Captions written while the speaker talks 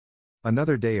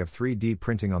Another day of 3D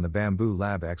printing on the Bambu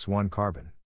Lab X1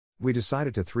 Carbon. We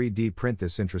decided to 3D print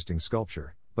this interesting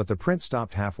sculpture, but the print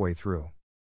stopped halfway through.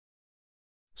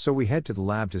 So we head to the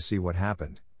lab to see what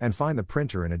happened, and find the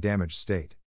printer in a damaged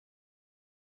state.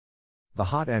 The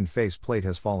hot end face plate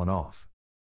has fallen off.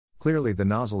 Clearly the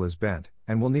nozzle is bent,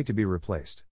 and will need to be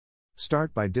replaced.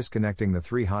 Start by disconnecting the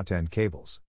 3 hot end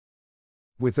cables.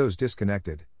 With those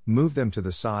disconnected, move them to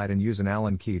the side and use an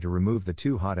Allen key to remove the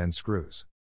 2 hot end screws.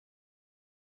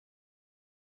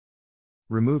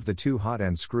 Remove the 2 hot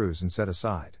end screws and set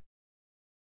aside.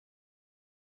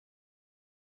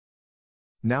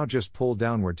 Now just pull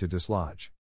downward to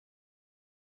dislodge.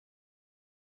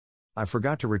 I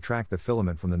forgot to retract the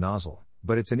filament from the nozzle,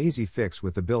 but it's an easy fix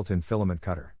with the built-in filament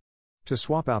cutter. To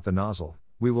swap out the nozzle,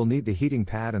 we will need the heating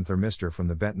pad and thermistor from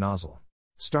the bent nozzle.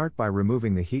 Start by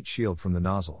removing the heat shield from the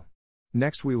nozzle.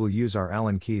 Next we will use our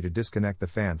Allen key to disconnect the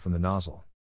fan from the nozzle.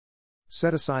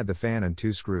 Set aside the fan and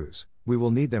 2 screws, we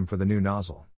will need them for the new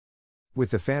nozzle.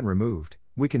 With the fan removed,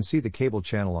 we can see the cable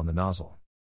channel on the nozzle.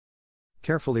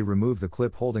 Carefully remove the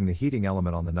clip holding the heating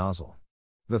element on the nozzle.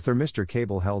 The thermistor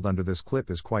cable held under this clip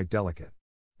is quite delicate.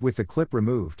 With the clip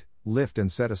removed, lift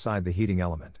and set aside the heating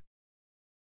element.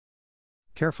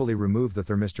 Carefully remove the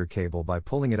thermistor cable by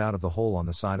pulling it out of the hole on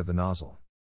the side of the nozzle.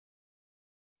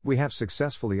 We have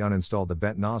successfully uninstalled the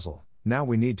bent nozzle, now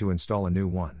we need to install a new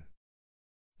one.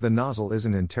 The nozzle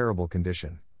isn't in terrible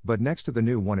condition, but next to the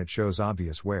new one it shows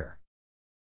obvious wear.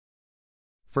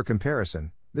 For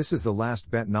comparison, this is the last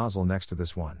bent nozzle next to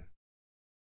this one.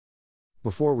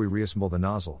 Before we reassemble the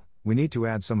nozzle, we need to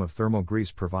add some of thermal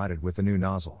grease provided with the new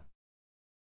nozzle.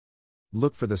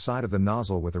 Look for the side of the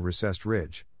nozzle with a recessed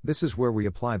ridge, this is where we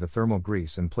apply the thermal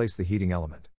grease and place the heating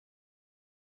element.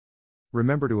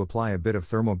 Remember to apply a bit of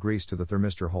thermal grease to the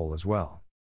thermistor hole as well.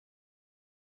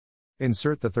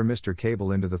 Insert the thermistor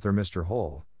cable into the thermistor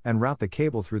hole, and route the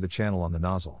cable through the channel on the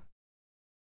nozzle.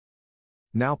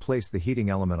 Now place the heating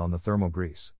element on the thermal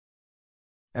grease.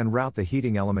 And route the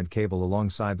heating element cable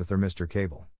alongside the thermistor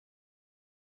cable.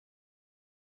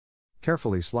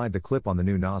 Carefully slide the clip on the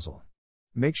new nozzle.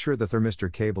 Make sure the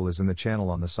thermistor cable is in the channel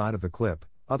on the side of the clip,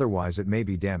 otherwise it may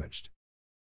be damaged.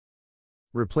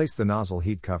 Replace the nozzle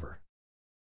heat cover.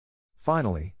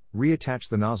 Finally, reattach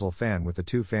the nozzle fan with the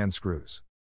 2 fan screws.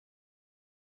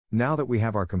 Now that we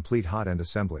have our complete hot end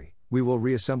assembly, we will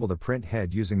reassemble the print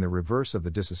head using the reverse of the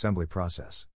disassembly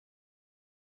process.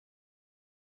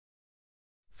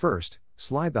 First,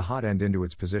 slide the hot end into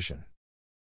its position.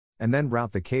 And then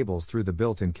route the cables through the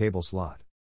built-in cable slot.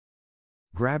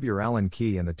 Grab your Allen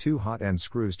key and the 2 hot end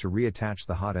screws to reattach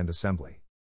the hot end assembly.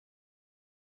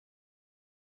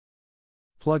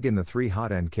 Plug in the 3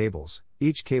 hot end cables,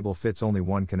 each cable fits only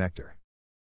one connector.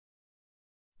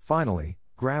 Finally,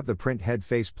 grab the print head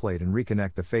face plate and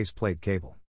reconnect the face plate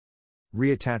cable.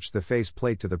 Reattach the face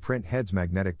plate to the print head's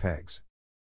magnetic pegs.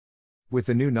 With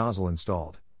the new nozzle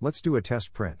installed, let's do a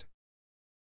test print.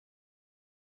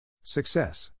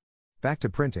 Success! Back to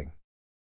printing.